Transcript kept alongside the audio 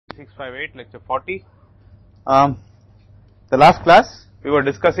3658 lecture 40. The last class we were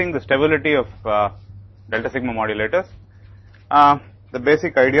discussing the stability of delta sigma modulators. The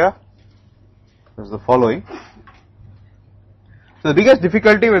basic idea is the following. So the biggest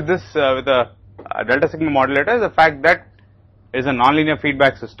difficulty with this with a delta sigma modulator is the fact that it is a nonlinear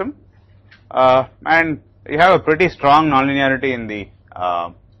feedback system, and you have a pretty strong nonlinearity in the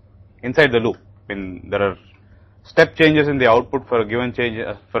inside the loop. When there are step changes in the output for a given change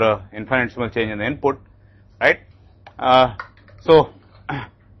for a infinitesimal change in the input, right? So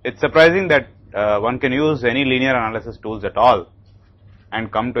it's surprising that one can use any linear analysis tools at all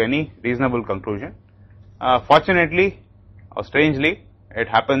and come to any reasonable conclusion. Fortunately or strangely, it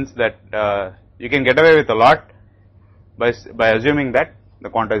happens that you can get away with a lot by assuming that the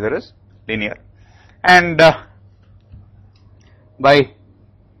quantizer is linear, and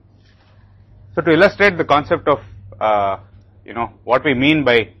so to illustrate the concept of what we mean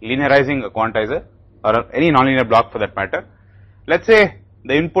by linearizing a quantizer or any nonlinear block for that matter, let's say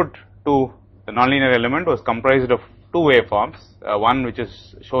the input to the nonlinear element was comprised of two waveforms, one which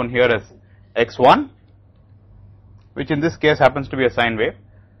is shown here as x1, which in this case happens to be a sine wave,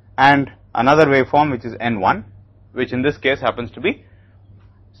 and another waveform which is n1, which in this case happens to be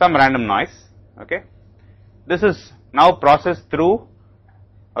some random noise. Okay, this is now processed through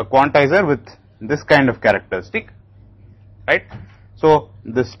a quantizer with this kind of characteristic, right? So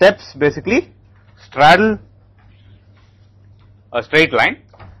the steps basically straddle a straight line,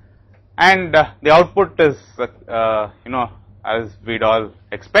 and the output is as we'd all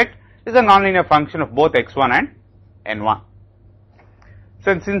expect is a nonlinear function of both x1 and n1.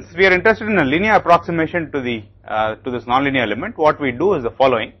 So since we are interested in a linear approximation to the to this nonlinear element, what we do is the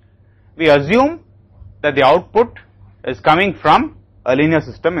following: we assume that the output is coming from a linear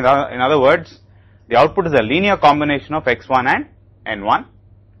system. In other words, the output is a linear combination of x1 and n1.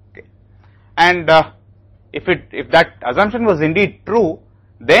 Okay. And if that assumption was indeed true,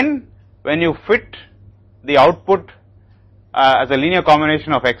 then when you fit the output as a linear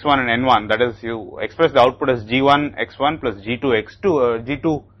combination of x1 and n1, that is, you express the output as g1 x1 plus g2 x2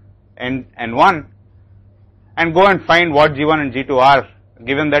 g2 n1, and go and find what g1 and g2 are,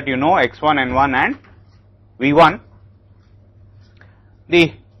 given that you know x1 n1 and v1,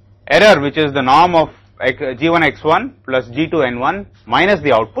 the error, which is the norm of g1 x1 plus g2 n1 minus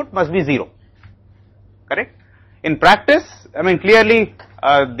the output, must be 0. Correct? In practice, I mean, clearly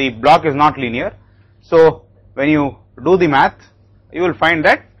the block is not linear, so when you do the math, you will find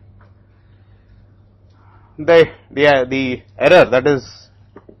that the error, that is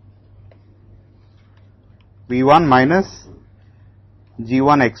v1 minus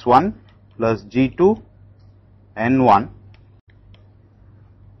g1 x1 plus g2 n1,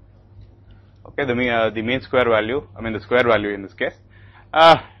 okay, the mean square value, I mean the square value in this case,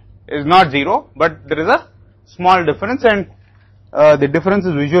 is not 0, but there is a small difference, and the difference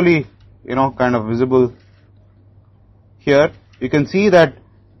is visually kind of visible here. You can see that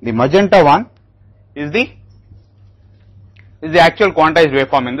the magenta one is the actual quantized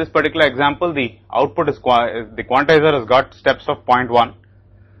waveform. In this particular example, the output is the quantizer has got steps of 0.1,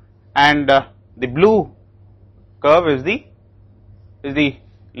 and the blue curve is the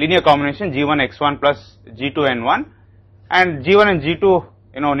linear combination g1 x1 plus g2 n1, and g1 and g2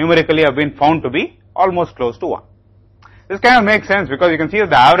 numerically have been found to be almost close to 1. This kind of makes sense because you can see that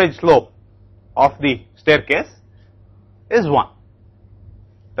the average slope of the staircase is 1.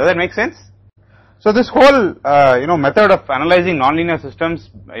 Does that make sense? So this whole method of analyzing nonlinear systems,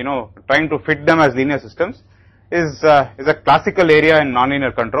 trying to fit them as linear systems, is a classical area in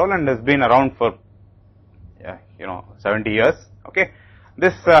nonlinear control and has been around for 70 years. Okay,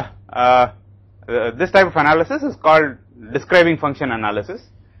 this type of analysis is called describing function analysis,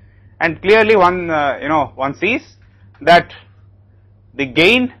 and clearly one sees that the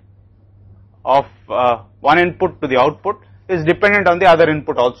gain of one input to the output is dependent on the other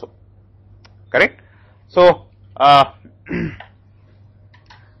input also. Correct? So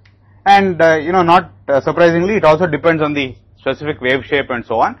and not surprisingly, it also depends on the specific wave shape and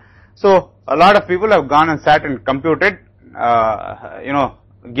so on. So a lot of people have gone and sat and computed,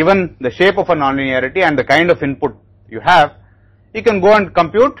 given the shape of a nonlinearity and the kind of input you have, you can go and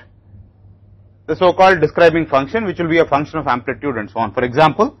compute the so-called describing function, which will be a function of amplitude and so on. For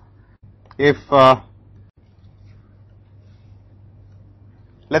example, if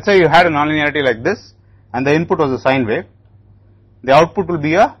let's say you had a nonlinearity like this and the input was a sine wave, the output will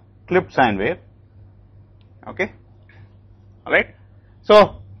be a clipped sine wave. Okay, alright.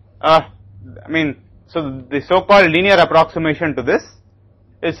 So so the so-called linear approximation to this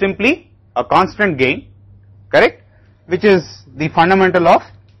is simply a constant gain, correct, which is the fundamental of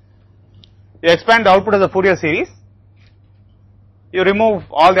you expand the output as a Fourier series, you remove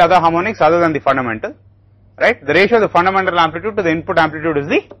all the other harmonics other than the fundamental, right? The ratio of the fundamental amplitude to the input amplitude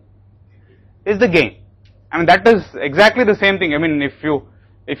is the gain. I mean, that is exactly the same thing. I mean, if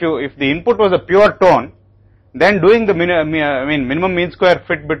the input was a pure tone, then doing the minimum mean square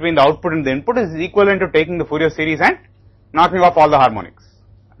fit between the output and the input is equivalent to taking the Fourier series and knocking off all the harmonics.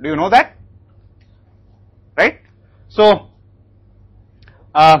 Do you know that? Right? So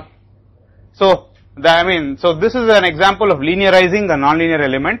this is an example of linearizing a nonlinear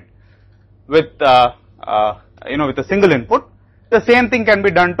element with with a single input. The same thing can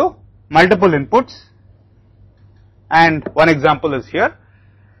be done to multiple inputs, and one example is here.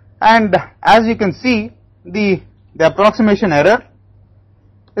 And as you can see, the approximation error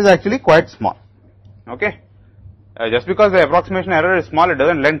is actually quite small. Okay, just because the approximation error is small, it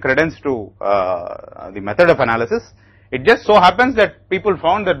doesn't lend credence to the method of analysis. It just so happens that people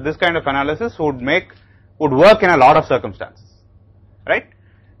found that this kind of analysis would work in a lot of circumstances, right?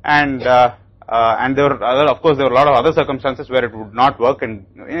 And there were of course there were a lot of other circumstances where it would not work and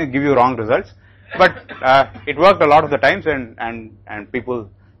give you wrong results, but it worked a lot of the times, and people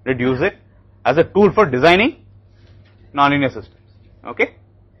did use it as a tool for designing nonlinear systems. Okay.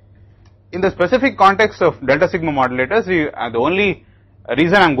 In the specific context of delta sigma modulators, the only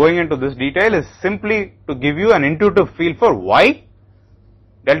reason I am going into this detail is simply to give you an intuitive feel for why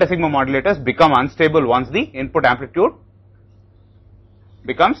delta sigma modulators become unstable once the input amplitude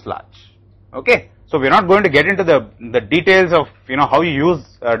becomes large. Okay. So we are not going to get into the details of how you use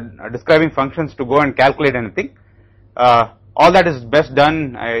describing functions to go and calculate anything. All that is best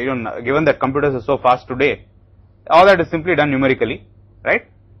done, given that computers are so fast today, all that is simply done numerically, right?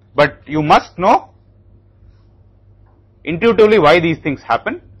 But you must know intuitively why these things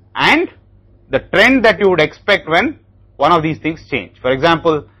happen and the trend that you would expect when one of these things change. For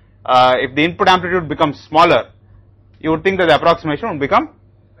example, if the input amplitude becomes smaller, you would think that the approximation would become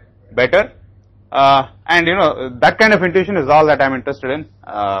better, and that kind of intuition is all that I am interested in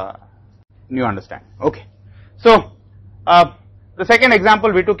you understand. Okay. So the second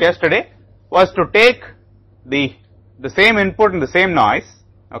example we took yesterday was to take the same input and the same noise,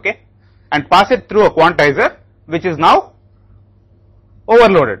 okay, and pass it through a quantizer which is now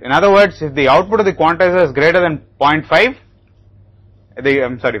overloaded. In other words, if the output of the quantizer is greater than 0.5, if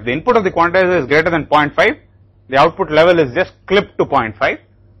the input of the quantizer is greater than 0.5, the output level is just clipped to 0.5.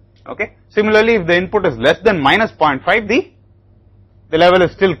 Okay. Similarly, if the input is less than minus 0.5, the level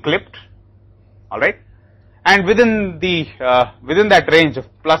is still clipped. All right. And within that range of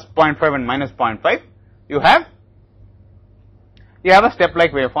plus 0.5 and minus 0.5, you have a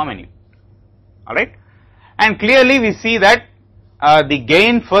step-like waveform anyway. All right. And clearly we see that the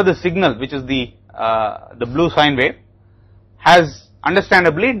gain for the signal, which is the blue sine wave, has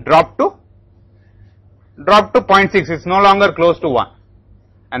understandably dropped to 0.6. It's no longer close to 1,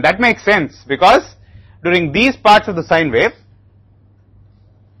 and that makes sense because during these parts of the sine wave,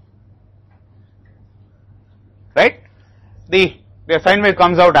 right, the sine wave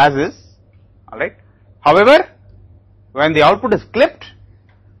comes out as is. All right. However, when the output is clipped,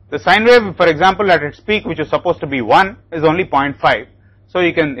 the sine wave, for example, at its peak, which is supposed to be 1, is only 0.5. So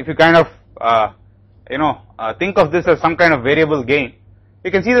you can, if you kind of think of this as some kind of variable gain,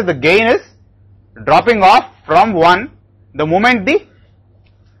 you can see that the gain is dropping off from 1 the moment the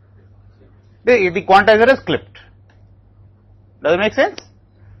quantizer is clipped. Does it make sense?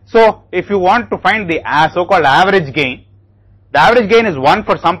 So if you want to find the so-called average gain, the average gain is 1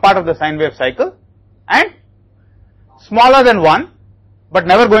 for some part of the sine wave cycle and smaller than 1, but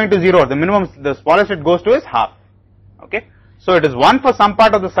never going to 0. The minimum, the smallest it goes to is half. Okay. So it is 1 for some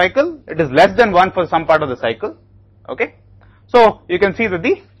part of the cycle, it is less than 1 for some part of the cycle. Okay. So you can see that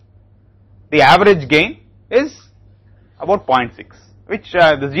the average gain is about 0.6, which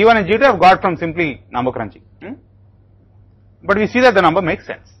the G1 and G2 have got from simply number crunching. But we see that the number makes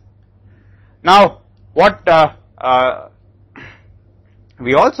sense. Now what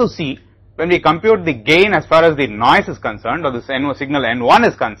we also see when we compute the gain as far as the noise is concerned, or the signal N1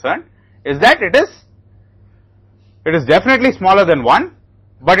 is concerned, is that it is definitely smaller than 1,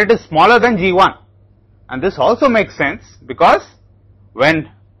 but it is smaller than G1. And this also makes sense because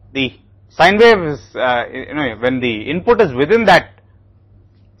when the sine wave is, when the input is within that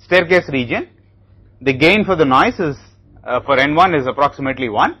staircase region, the gain for the noise is, for N1 is approximately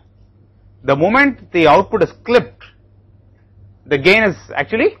 1. The moment the output is clipped, the gain is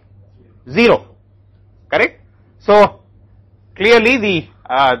actually 0, correct? So clearly the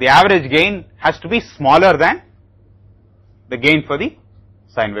average gain has to be smaller than the gain for the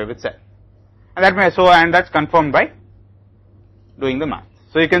sine wave itself, and that's confirmed by doing the math.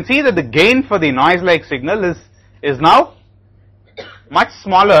 So you can see that the gain for the noise like signal is now much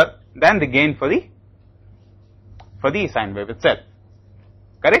smaller than the gain for the sine wave itself,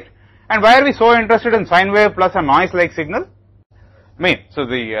 correct? And why are we so interested in sine wave plus a noise like signal? I mean, so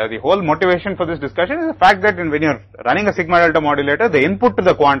the whole motivation for this discussion is the fact that when you're running a sigma delta modulator, the input to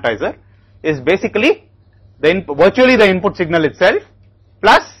the quantizer is basically virtually the input signal itself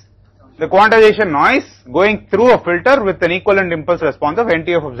plus the quantization noise going through a filter with an equivalent impulse response of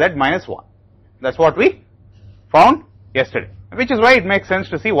NTF of Z minus 1. That's what we found yesterday, which is why it makes sense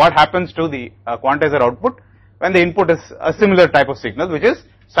to see what happens to the quantizer output when the input is a similar type of signal, which is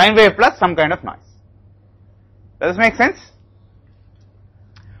sine wave plus some kind of noise. Does this make sense?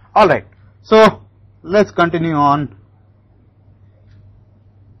 Alright, so let's continue on.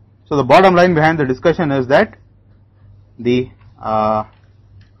 So the bottom line behind the discussion is that the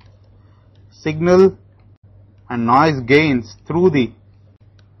signal and noise gains through the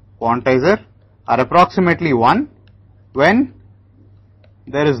quantizer are approximately 1 when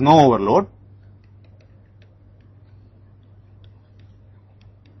there is no overload,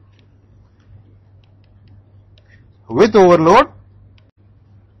 with overload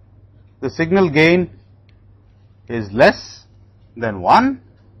the signal gain is less than 1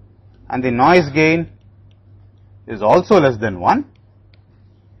 and the noise gain is also less than 1,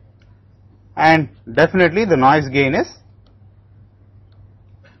 and definitely the noise gain is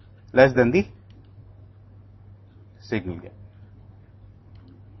less than the signal gain.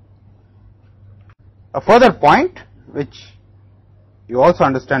 A further point which you also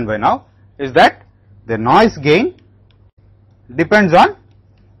understand by now is that the noise gain depends on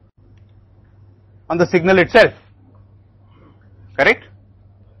the signal itself, correct?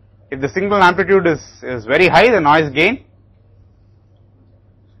 If the signal amplitude is very high, the noise gain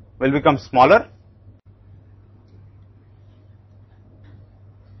will become smaller.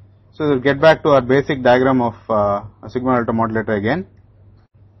 So we'll get back to our basic diagram of a sigma delta modulator again.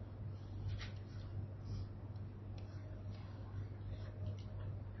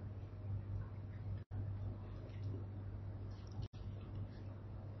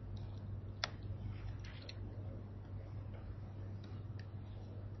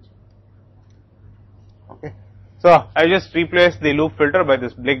 Okay. So I just replaced the loop filter by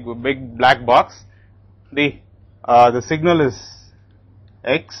this big black box. The signal is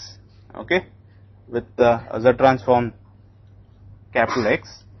X, okay, with a Z transform capital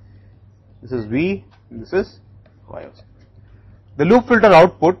X. This is V, this is Y of Z. The loop filter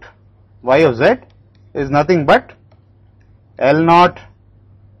output Y of Z is nothing but L0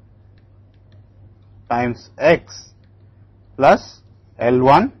 times X plus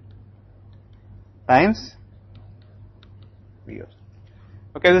L1 times V of Z.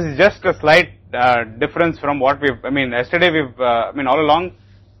 Okay, this is just a slight difference from what yesterday all along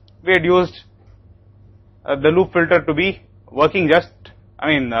we had used the loop filter to be working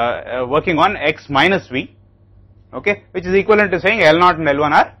working on X minus V, okay, which is equivalent to saying L0 and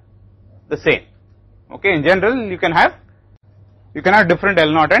L1 are the same. Okay, in general you can have different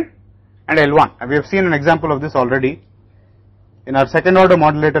L0 and L1, and we have seen an example of this already in our second order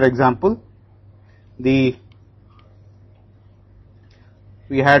modulator example. We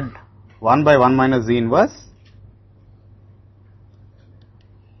had 1 by 1 minus Z inverse,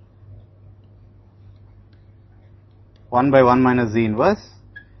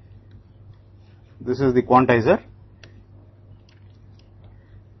 this is the quantizer,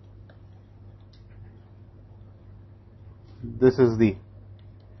 this is the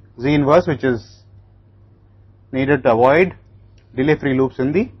Z inverse which is needed to avoid delay free loops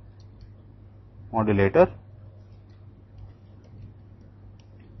in the modulator.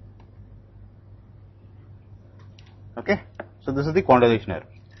 Okay, so this is the quantization error.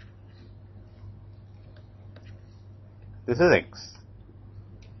 This is X,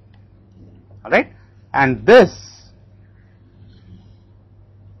 alright, and this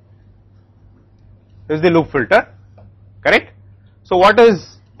is the loop filter, correct? So what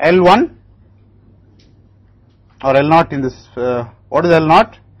is L1 or L0 in this, what is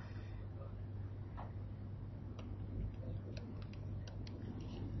L0?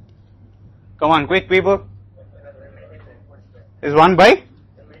 Come on, quick people. Is 1 by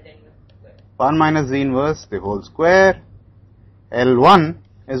 1 minus Z inverse the whole square. L1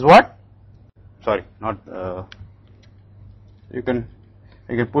 is what? Sorry, not you can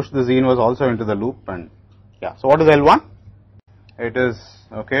push the Z inverse also into the loop, and yeah. So what is L1? It is,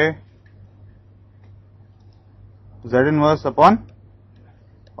 okay, Z inverse upon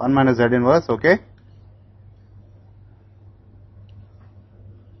 1 minus Z inverse, okay,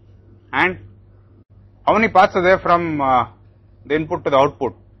 and how many paths are there from the input to the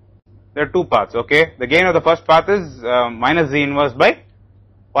output, there are two paths, okay. The gain of the first path is minus Z inverse by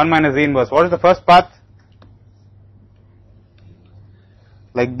 1 minus Z inverse. What is the first path?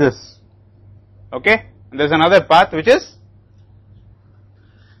 Like this, okay. And there is another path which is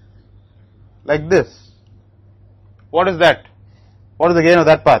like this. What is that? What is the gain of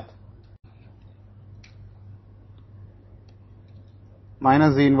that path?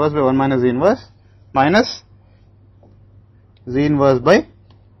 Minus Z inverse by 1 minus Z inverse minus Z inverse by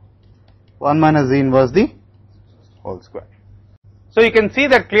 1 minus Z inverse the whole square. So you can see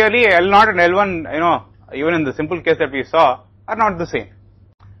that clearly L0 and L1, even in the simple case that we saw, are not the same.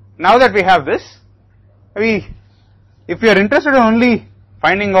 Now that we have this, if we are interested in only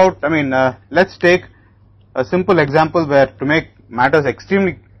finding out, let's take a simple example where to make matters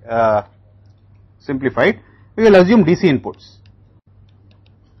extremely simplified, we will assume DC inputs,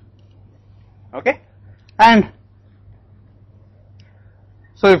 okay. And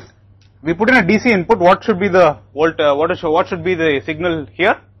so if we put in a DC input, what should be the what should be the signal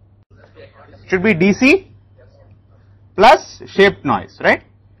here? Should be DC plus shaped noise, right?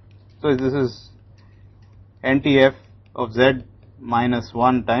 So this is NTF of Z minus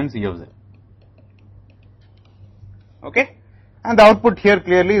 1 times E of Z, okay. And the output here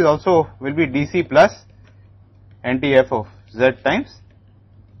clearly is also will be DC plus NTF of Z times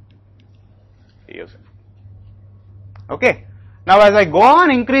E of Z, okay. Now as I go on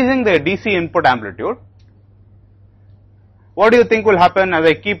increasing the DC input amplitude, what do you think will happen as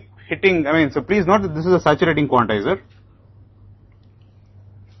I keep hitting, so please note that this is a saturating quantizer,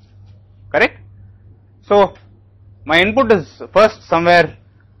 correct. So my input is first somewhere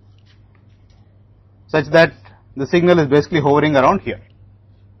such that the signal is basically hovering around here,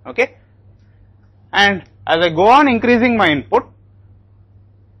 okay. And as I go on increasing my input,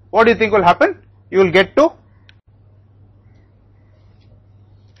 what do you think will happen? You will get to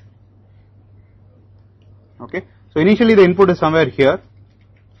okay. So initially the input is somewhere here,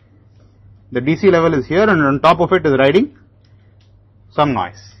 the DC level is here, and on top of it is riding some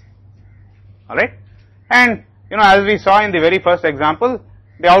noise, alright. And as we saw in the very first example,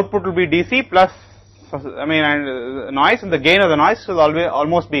 the output will be DC plus and noise, and the gain of the noise will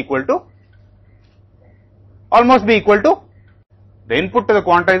almost be equal to the input to the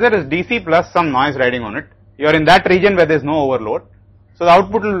quantizer is DC plus some noise riding on it. You are in that region where there is no overload, so the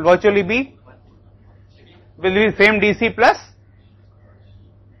output will virtually be same DC plus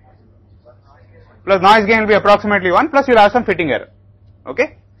noise gain will be approximately 1, plus you will have some fitting error,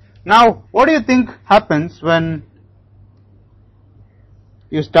 okay. Now what do you think happens when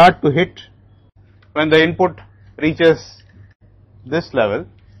you start to hit, when the input reaches this level?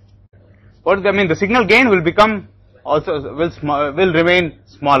 What is the signal gain will become also will remain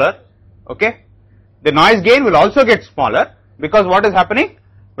smaller, okay. The noise gain will also get smaller, because what is happening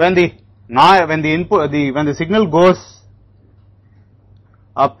when the signal goes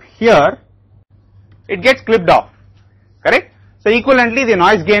up here, it gets clipped off, correct. So equivalently the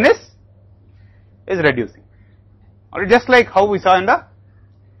noise gain is reducing, or just like how we saw in the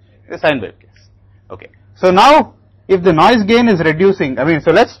sine wave case, okay. So now if the noise gain is reducing,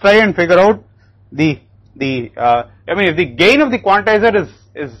 so let's try and figure out if the gain of the quantizer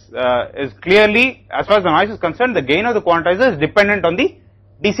is clearly, as far as the noise is concerned, the gain of the quantizer is dependent on the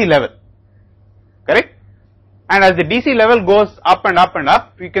DC level, correct. And as the DC level goes up and up and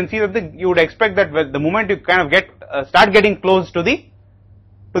up, you can see that you would expect that the moment you kind of start getting close to the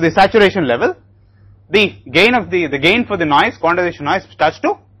saturation level, the gain for the noise, quantization noise, starts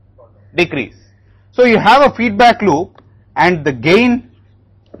to decrease. So you have a feedback loop, and the gain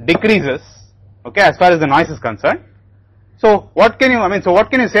decreases, okay, as far as the noise is concerned. So what can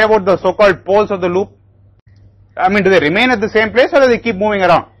you say about the so-called poles of the loop? Do they remain at the same place, or do they keep moving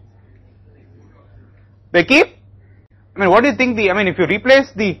around? They keep. What do you think if you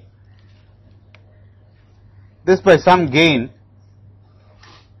replace this by some gain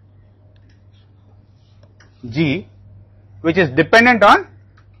G, which is dependent on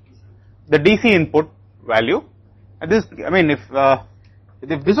the DC input value, and this,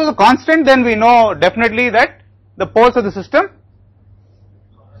 if this was a constant, then we know definitely that the poles of the system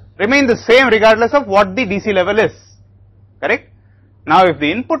remain the same regardless of what the DC level is, correct. Now if the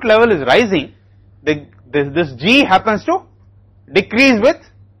input level is rising, this G happens to decrease with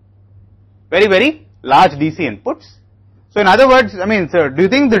very, very large DC inputs. So in other words, so do you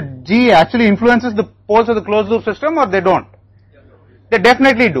think the G actually influences the poles of the closed loop system, or they don't? They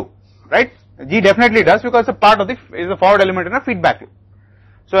definitely do, right? G definitely does, because a part of is a forward element in a feedback loop.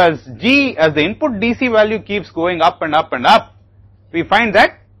 So as the input DC value keeps going up and up and up, we find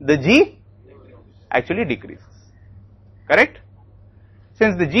that the G actually decreases, correct?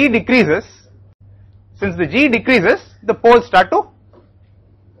 since the G decreases, the poles start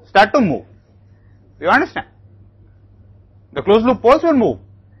to move. You understand? The closed loop poles will move.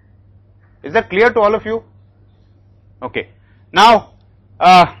 Is that clear to all of you? Okay. Now,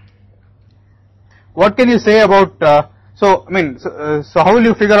 what can you say about, so how will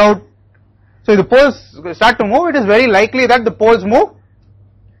you figure out, so if the poles start to move, it is very likely that the poles move.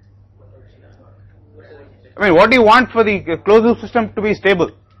 What do you want for the closed loop system to be stable?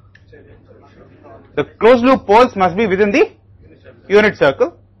 The closed loop poles must be within the unit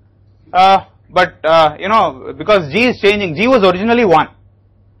circle. But because G is changing, G was originally 1,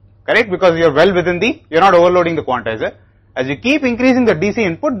 correct? Because you are well within the, you are not overloading the quantizer. As you keep increasing the DC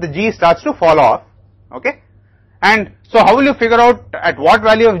input, the G starts to fall off, okay? And so how will you figure out at what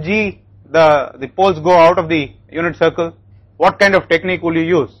value of G the poles go out of the unit circle? What kind of technique will you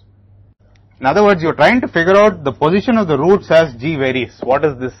use? In other words, you are trying to figure out the position of the roots as G varies. What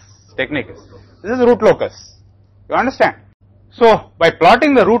is this technique? This is root locus. You understand? So by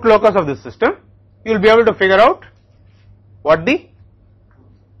plotting the root locus of this system, you will be able to figure out what the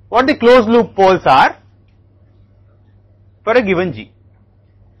closed loop poles are for a given G,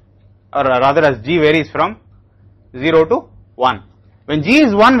 or rather as G varies from 0 to 1. When G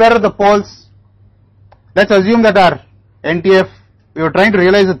is 1, where are the poles? Let's assume that our NTF, we were trying to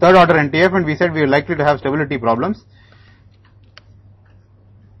realize the third order NTF and we said we are likely to have stability problems.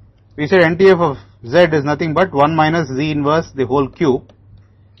 We said NTF of Z is nothing but 1 minus Z inverse the whole cube.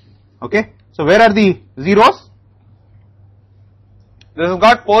 Okay. So where are the zeros? This has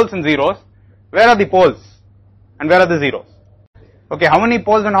got poles and zeros. Where are the poles and where are the zeros? Okay, how many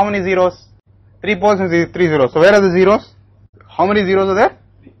poles and how many zeros? 3 poles and 3 zeros. So where are the zeros? How many zeros are there?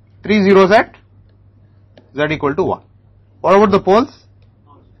 3 zeros at Z equal to 1. What about the poles?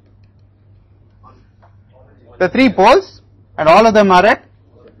 The 3 poles and all of them are at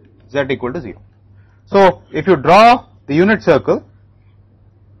Z equal to 0. So if you draw the unit circle,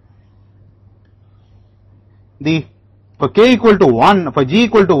 for k equal to 1, for G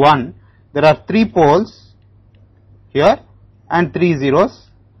equal to 1, there are 3 poles here and 3 zeros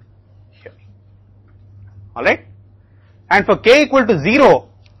here. Alright? And for k equal to 0,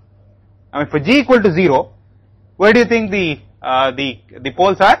 for G equal to 0, where do you think the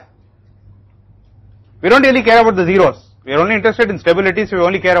poles are? We don't really care about the zeros. We are only interested in stability, so we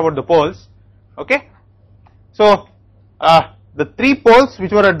only care about the poles. Okay? So, the 3 poles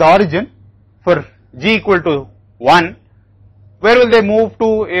which were at the origin for G equal to 1, where will they move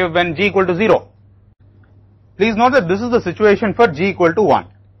to when G equal to 0? Please note that this is the situation for G equal to 1.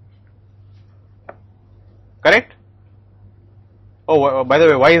 Correct? Oh, by the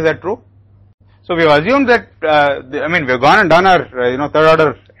way, why is that true? So we have assumed that, we have gone and done our, third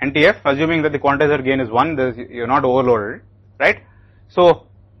order NTF, assuming that the quantizer gain is 1, you are not overloaded, right? So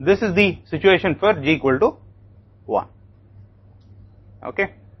this is the situation for G equal to 1.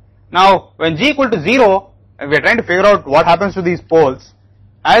 Okay. Now when G equal to 0, we are trying to figure out what happens to these poles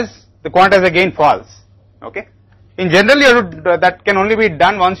as the quantizer gain falls. Okay. In general, that can only be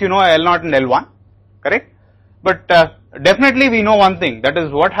done once you know L0 and L1, correct? But definitely we know one thing, that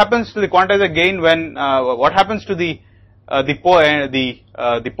is what happens to the quantizer gain when, what happens to the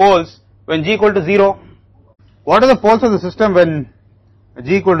poles when G equal to 0. What are the poles of the system when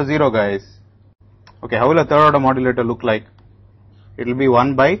G equal to 0, guys? Okay, how will a third order modulator look like? It will be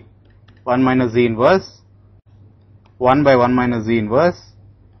 1 by 1 minus Z inverse, 1 by 1 minus Z inverse,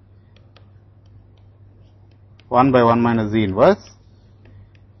 1 by 1 minus Z inverse,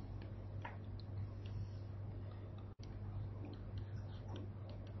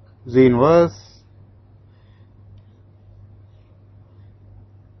 Z inverse,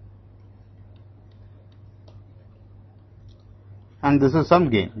 and this is some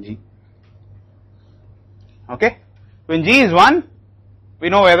gain G. Okay. When G is 1, we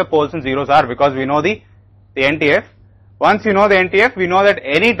know where the poles and zeros are because we know the NTF. Once you know the NTF, we know that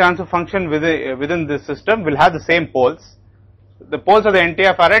any transfer function within this system will have the same poles. The poles of the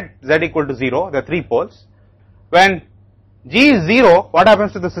NTF are at Z equal to 0, there are 3 poles. When G is 0, what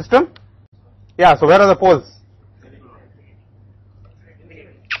happens to the system? Yeah, so where are the poles?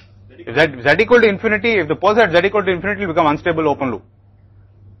 If Z equal to infinity, if the poles are at Z equal to infinity, it will become unstable open loop.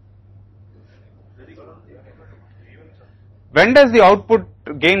 When does the output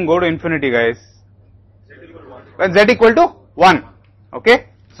gain go to infinity, guys? When Z equal to 1. Okay.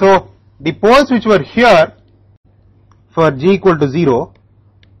 So the poles which were here for G equal to 0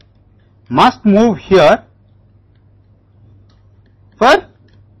 must move here for,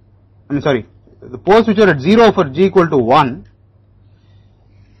 the poles which are at 0 for G equal to 1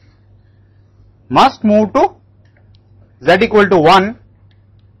 must move to Z equal to 1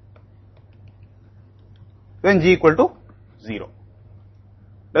 when G equal to 0.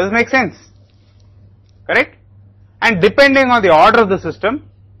 Does it make sense? Correct? And depending on the order of the system,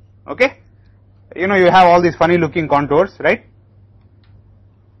 okay, you know, you have all these funny looking contours, right?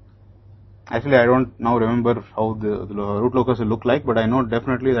 Actually, I don't now remember how the root locus will look like, but I know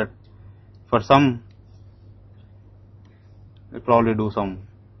definitely that for some, we'll probably do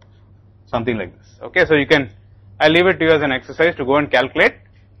something like this. Okay, so you can, I'll leave it to you as an exercise to go and calculate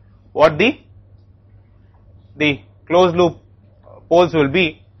what the closed loop poles will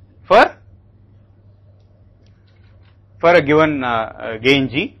be for a given gain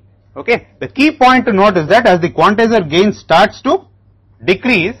G. Okay, the key point to note is that as the quantizer gain starts to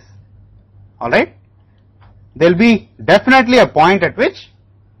decrease, alright, there will be definitely a point at which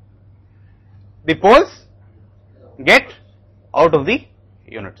the poles get out of the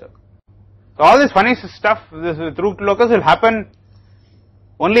unit circle. So all this funny stuff, this with root locus will happen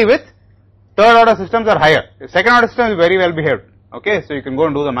only with third order systems or higher. The second order system is very well behaved. Okay, so you can go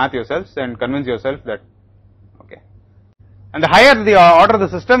and do the math yourselves and convince yourself that, okay. And the higher the order of the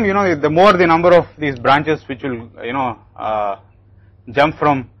system, you know, the more the number of these branches which will, you know, jump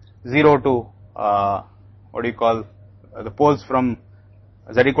from 0 to, what do you call, the poles from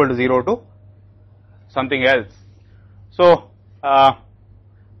z equal to 0 to something else. So,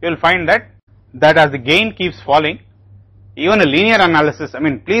 you will find that as the gain keeps falling, even a linear analysis, I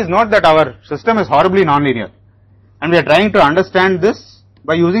mean, please note that our system is horribly nonlinear, and we are trying to understand this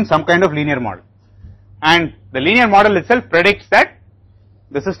by using some kind of linear model. And the linear model itself predicts that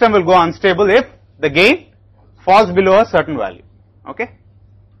the system will go unstable if the gain falls below a certain value. Okay,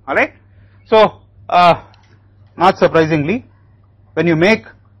 alright. So, not surprisingly, when you make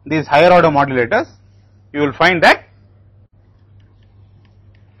these higher order modulators, you will find that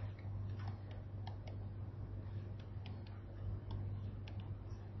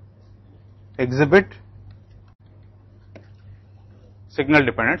exhibit signal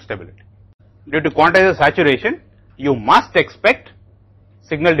dependent stability. Due to quantizer saturation, you must expect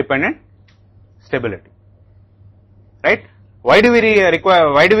signal dependent stability, right? Why do we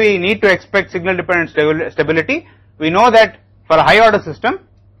require, why do we need to expect signal dependent stability? We know that for a high order system,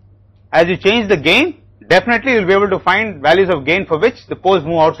 as you change the gain, definitely you will be able to find values of gain for which the poles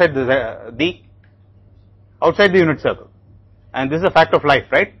move outside the unit circle. And this is a fact of life,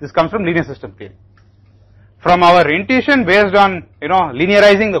 right? This comes from linear system theory. From our intuition based on, you know,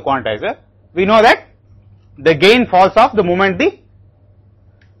 linearizing the quantizer, we know that the gain falls off the moment the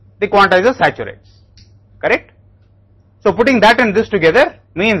quantizer saturates, correct? So putting that and this together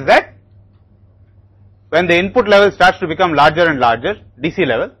means that when the input level starts to become larger and larger, DC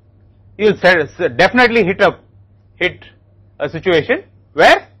level, you will definitely hit a situation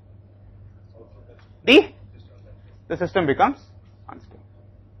where the system becomes unstable.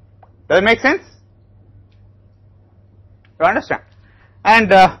 Does it make sense? You understand? And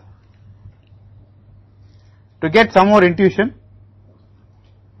to get some more intuition,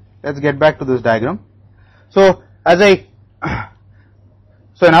 let's get back to this diagram. So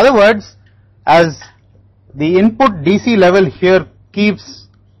so in other words, as the input DC level here keeps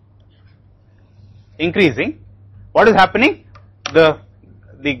increasing, what is happening? The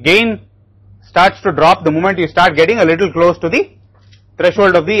gain starts to drop the moment you start getting a little close to the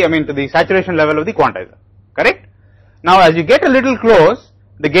threshold of the, to the saturation level of the quantizer, correct? Now as you get a little close,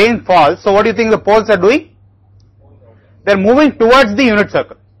 the gain falls, so what do you think the poles are doing? They are moving towards the unit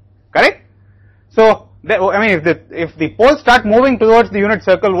circle, correct? So, if the poles start moving towards the unit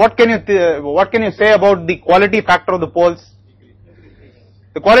circle, what can you say about the quality factor of the poles?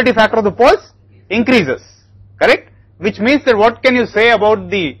 The quality factor of the poles increases, correct? Which means that what can you say about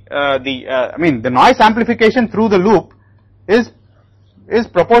the noise amplification through the loop is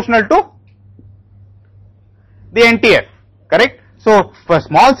proportional to the NTF, correct? So for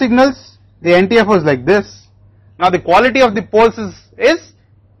small signals, the NTF was like this. Now the quality of the poles is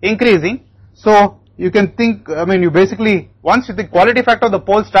increasing. So you can think, you basically, once the quality factor of the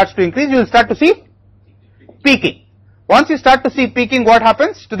poles starts to increase, you will start to see peaking. Once you start to see peaking, what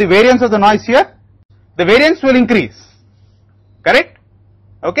happens to the variance of the noise here? The variance will increase, correct?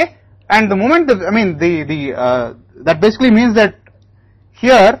 Okay, and the moment that basically means that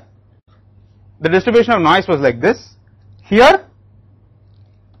here the distribution of noise was like this. Here,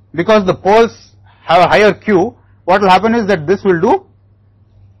 because the poles have a higher Q, what will happen is that this will do,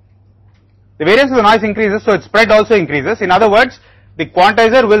 the variance of the noise increases, so its spread also increases. In other words, the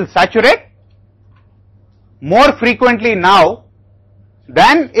quantizer will saturate more frequently now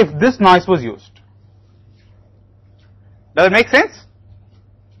than if this noise was used. Does it make sense?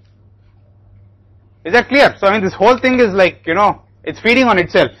 Is that clear? So this whole thing is like, it's feeding on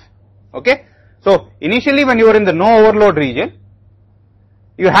itself, okay? So initially when you were in the no overload region,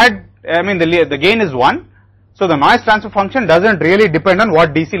 you had, I mean the gain is 1, so the noise transfer function doesn't really depend on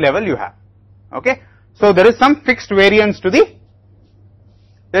what DC level you have, okay. So there is some fixed variance to the,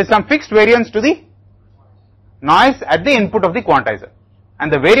 noise at the input of the quantizer,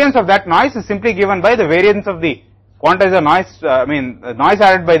 and the variance of that noise is simply given by the variance of the quantizer noise, the noise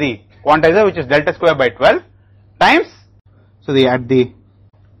added by the quantizer, which is delta square by 12 times, so at the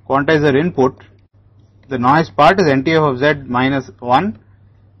quantizer input, the noise part is NTF of Z minus 1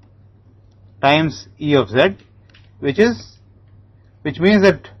 times E of Z, which means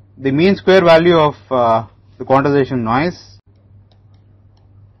that the mean square value of the quantization noise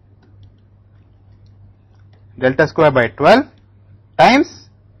delta square by 12 times,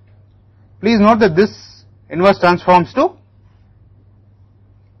 please note that this inverse transforms to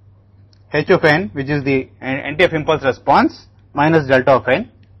H of n, which is the NTF impulse response minus delta of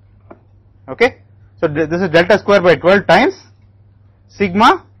n, okay. So this is delta square by 12 times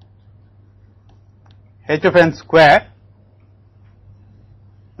sigma H of n square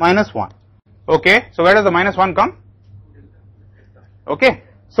minus 1, okay. So where does the minus 1 come? Okay.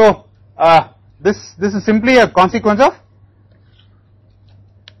 So this is simply a consequence of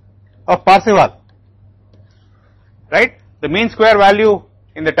Parseval, right? The mean square value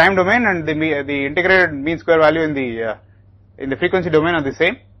in the time domain and the integrated mean square value in the frequency domain are the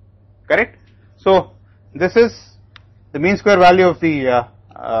same, correct? So this is the mean square value of the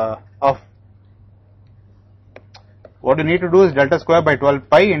of what you need to do is delta square by 12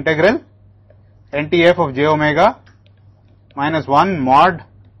 pi integral NTF of j omega minus 1 mod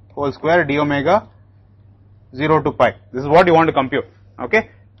whole square d omega 0 to pi. This is what you want to compute, okay,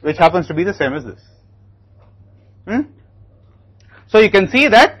 which happens to be the same as this. So you can see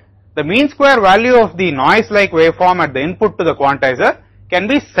that the mean square value of the noise like waveform at the input to the quantizer can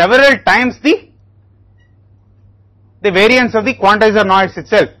be several times the variance of the quantizer noise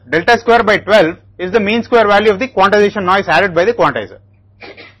itself. Delta square by 12 is the mean square value of the quantization noise added by the quantizer,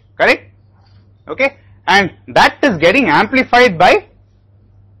 correct, okay, and that is getting amplified by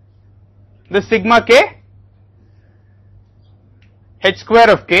the sigma k h square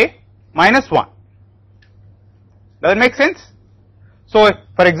of k minus 1. Does it make sense? So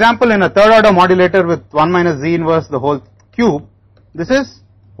for example, in a third order modulator with 1 minus z inverse the whole cube, this is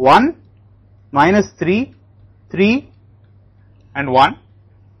 1 minus 3, 3 and 1,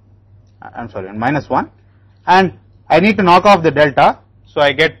 and minus 1, and I need to knock off the delta, so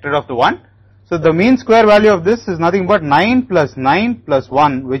I get rid of the 1. So the mean square value of this is nothing but 9 plus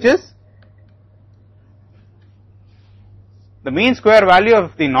 1, which is the mean square value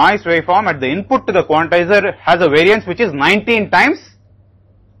of the noise waveform at the input to the quantizer has a variance which is 19 times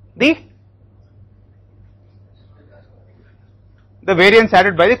the variance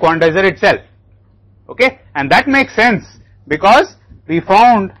added by the quantizer itself, okay, and that makes sense because we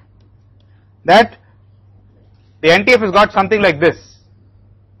found that the NTF has got something like this,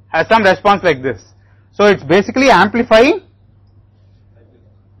 has some response like this. So it's basically amplifying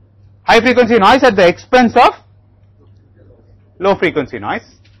high frequency noise at the expense of low frequency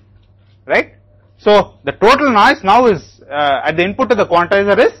noise, right? So the total noise now is at the input to the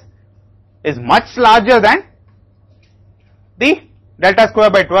quantizer is much larger than the delta square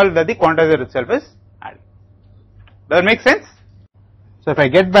by 12 that the quantizer itself is adding. Does that make sense? So if I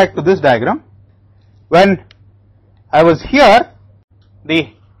get back to this diagram, when I was here,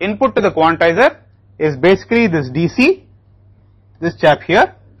 the input to the quantizer is basically this DC, this chap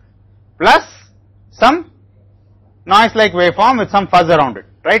here, plus some noise like waveform with some fuzz around it,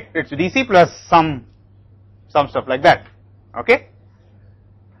 right? It's DC plus some stuff like that, okay,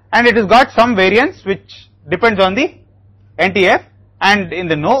 and it has got some variance which depends on the NTF, and in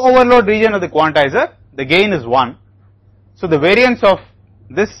the no overload region of the quantizer the gain is 1. So the variance of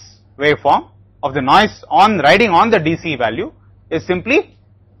this waveform of the noise riding on the DC value is simply,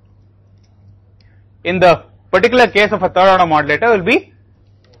 in the particular case of a third order modulator, will be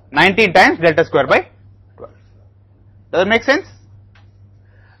 19 times delta square by 12. Does that make sense?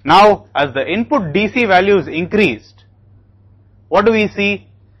 Now as the input DC value is increased, what do we see?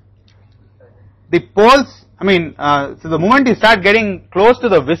 The poles, so the moment you start getting close to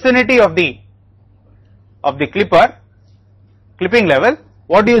the vicinity of the clipping level,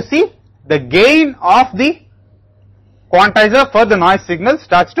 what do you see? The gain of the quantizer for the noise signal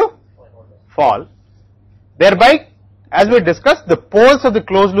starts to fall. Thereby, as we discussed, the poles of the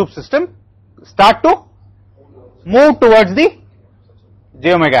closed loop system start to move towards the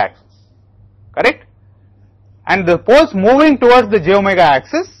j omega axis, correct? And the poles moving towards the j omega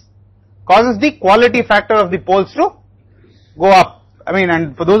axis causes the quality factor of the poles to go up, I mean,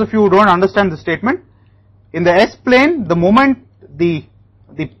 and for those of you who don't understand the statement, in the S plane, the moment the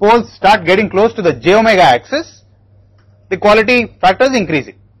poles start getting close to the j omega axis, the quality factor is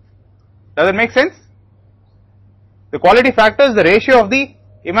increasing. Does it make sense? The quality factor is the ratio of the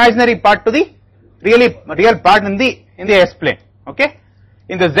imaginary part to the real part in the S plane. Okay.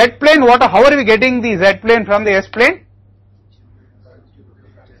 In the Z plane, how are we getting the Z plane from the S plane?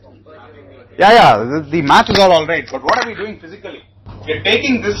 Yeah, the math is all right, but what are we doing physically? We are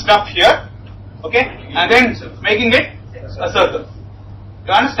taking this stuff here, okay, and then making it a circle.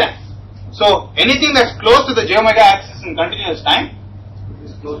 You understand? So anything that's close to the j omega axis in continuous time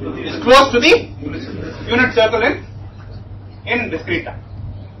is close to the unit circle in discrete time.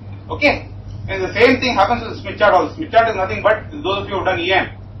 Okay? And the same thing happens with the Smith chart also. Smith chart is nothing but, those of you who have done EM,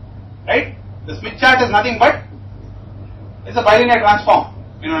 right? The Smith chart is nothing but, it's a bilinear transform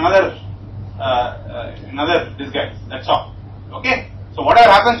in another disguise, that's all. Okay? So whatever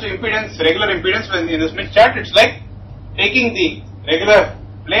happens to impedance, regular impedance when in the Smith chart, it's like taking the regular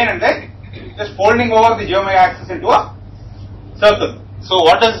plane and then just folding over the j omega axis into a circle. So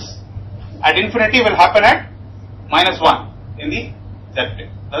what is at infinity will happen at -1 in the Z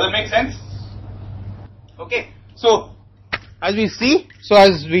plane. Does it make sense? Okay. So as we see,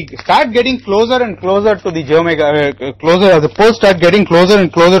 as we start getting closer and closer to the j omega, the poles start getting closer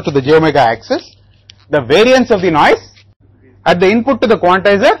and closer to the j omega axis, the variance of the noise at the input to the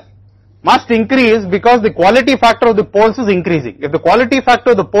quantizer must increase because the quality factor of the poles is increasing. If the quality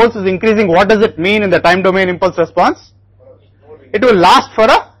factor of the poles is increasing, what does it mean in the time domain impulse response? It will last for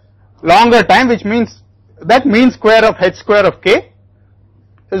a longer time, which means that mean square of h square of k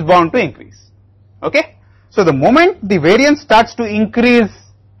is bound to increase. Okay? So the moment the variance starts to increase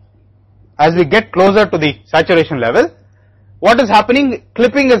as we get closer to the saturation level, what is happening?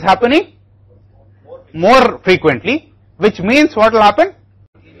 Clipping is happening more frequently, which means what will happen?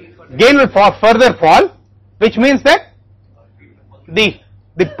 Gain will further fall, which means that the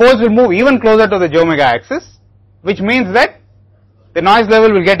poles will move even closer to the j omega axis, which means that the noise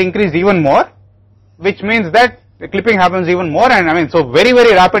level will get increased even more, which means that the clipping happens even more, and I mean, so very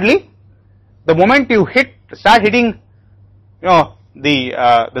rapidly, the moment you start hitting,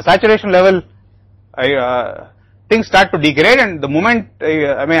 the saturation level, things start to degrade, and the moment,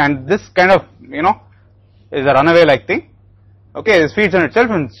 and this kind of, is a runaway like thing. Okay, this feeds on itself,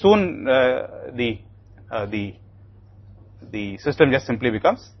 and soon the system just simply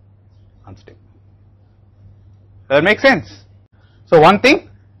becomes unstable. Does that make sense? So one thing,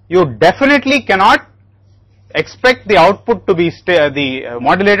 you definitely cannot expect the output to be the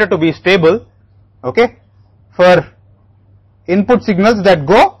modulator to be stable, okay, for input signals that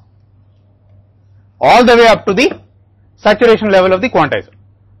go all the way up to the saturation level of the quantizer.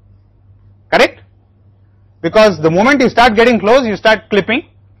 Correct? Because the moment you start getting close, you start clipping,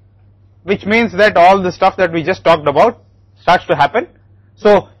 which means that all the stuff that we just talked about starts to happen.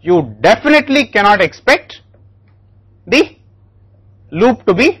 So you definitely cannot expect the loop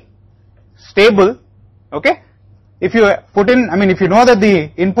to be stable. Okay, if you put in, if you know that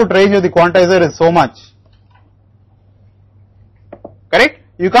the input range of the quantizer is so much, correct?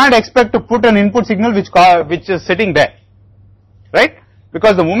 You can't expect to put an input signal which is sitting there, right?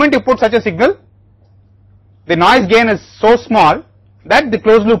 Because the moment you put such a signal, the noise gain is so small that the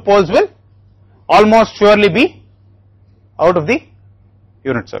closed loop poles will almost surely be out of the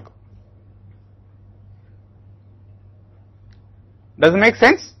unit circle. Does it make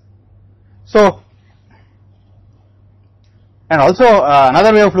sense? So, and also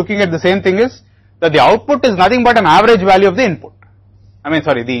another way of looking at the same thing is that the output is nothing but an average value of the input.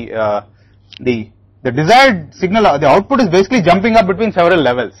 The desired signal, the output is basically jumping up between several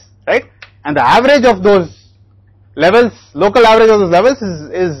levels, right? And the average of those levels, local average of those levels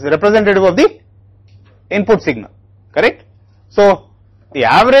is representative of the input signal, correct? So the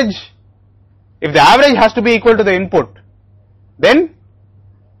average, if the average has to be equal to the input, then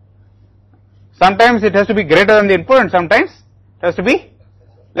sometimes it has to be greater than the input and sometimes it has to be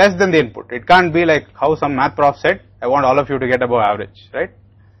less than the input. It can't be like how some math prof said, I want all of you to get above average, right?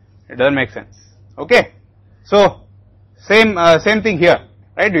 It doesn't make sense. Okay, so same thing here,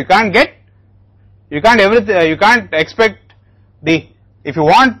 right? You can't expect if you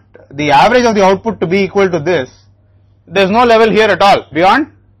want the average of the output to be equal to this, there is no level here at all.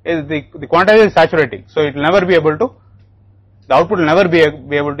 Beyond is the quantizer is saturating, so it will never be able to, the output will never be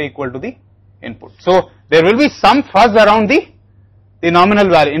able to equal to the input. So there will be some fuzz around the nominal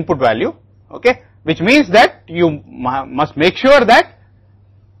value, input value, okay, which means that you must make sure that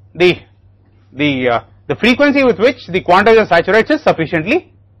the frequency with which the quantizer saturates is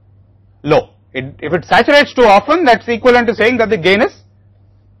sufficiently low. If it saturates too often, that's equivalent to saying that the gain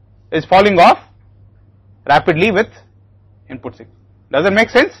is falling off rapidly with input signal. Does that make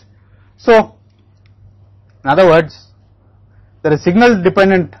sense? So, in other words, there is signal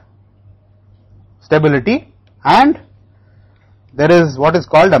dependent stability and there is what is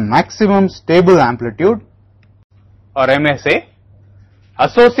called a maximum stable amplitude or MSA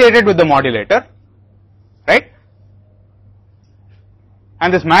associated with the modulator, right?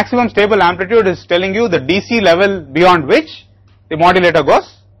 And this maximum stable amplitude is telling you the DC level beyond which the modulator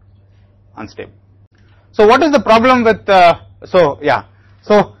goes unstable. So what is the problem with, so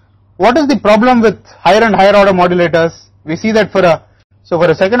what is the problem with higher and higher order modulators? We see that for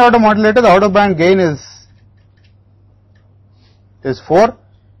a second order modulator, the out of band gain is 4.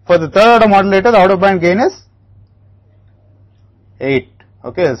 For the third order modulator, the out of band gain is 8.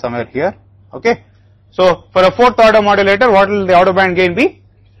 Okay, somewhere here. Okay. So for a fourth order modulator, what will the out of band gain be?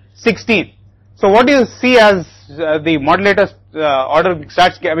 16. So what do you see as the modulator order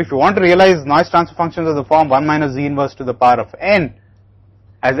starts, if you want to realize noise transfer functions of the form 1 minus z inverse to the power of n,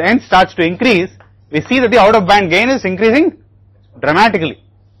 as n starts to increase, we see that the out of band gain is increasing dramatically,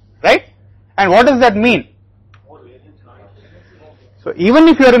 right? And what does that mean? So even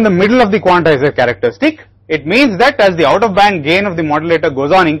if you are in the middle of the quantizer characteristic, it means that as the out of band gain of the modulator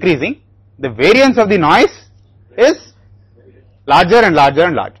goes on increasing, the variance of the noise is larger and larger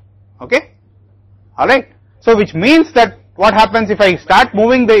and larger, okay? Alright, so which means that what happens if I start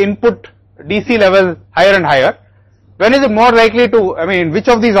moving the input DC level higher and higher, when is it more likely to, which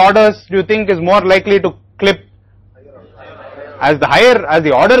of these orders do you think is more likely to clip? As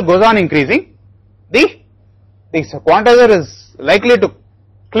the order goes on increasing, the quantizer is likely to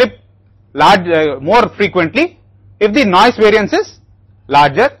clip more frequently if the noise variance is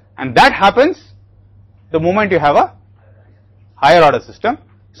larger, and that happens the moment you have a higher order system.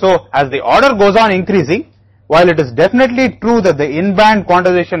 So as the order goes on increasing, while it is definitely true that the in-band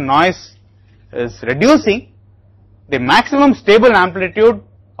quantization noise is reducing, the maximum stable amplitude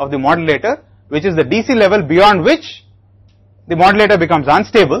of the modulator, which is the DC level beyond which the modulator becomes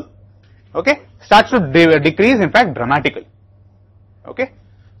unstable, okay, starts to decrease, in fact dramatically, okay.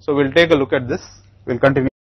 So we'll take a look at this, we'll continue.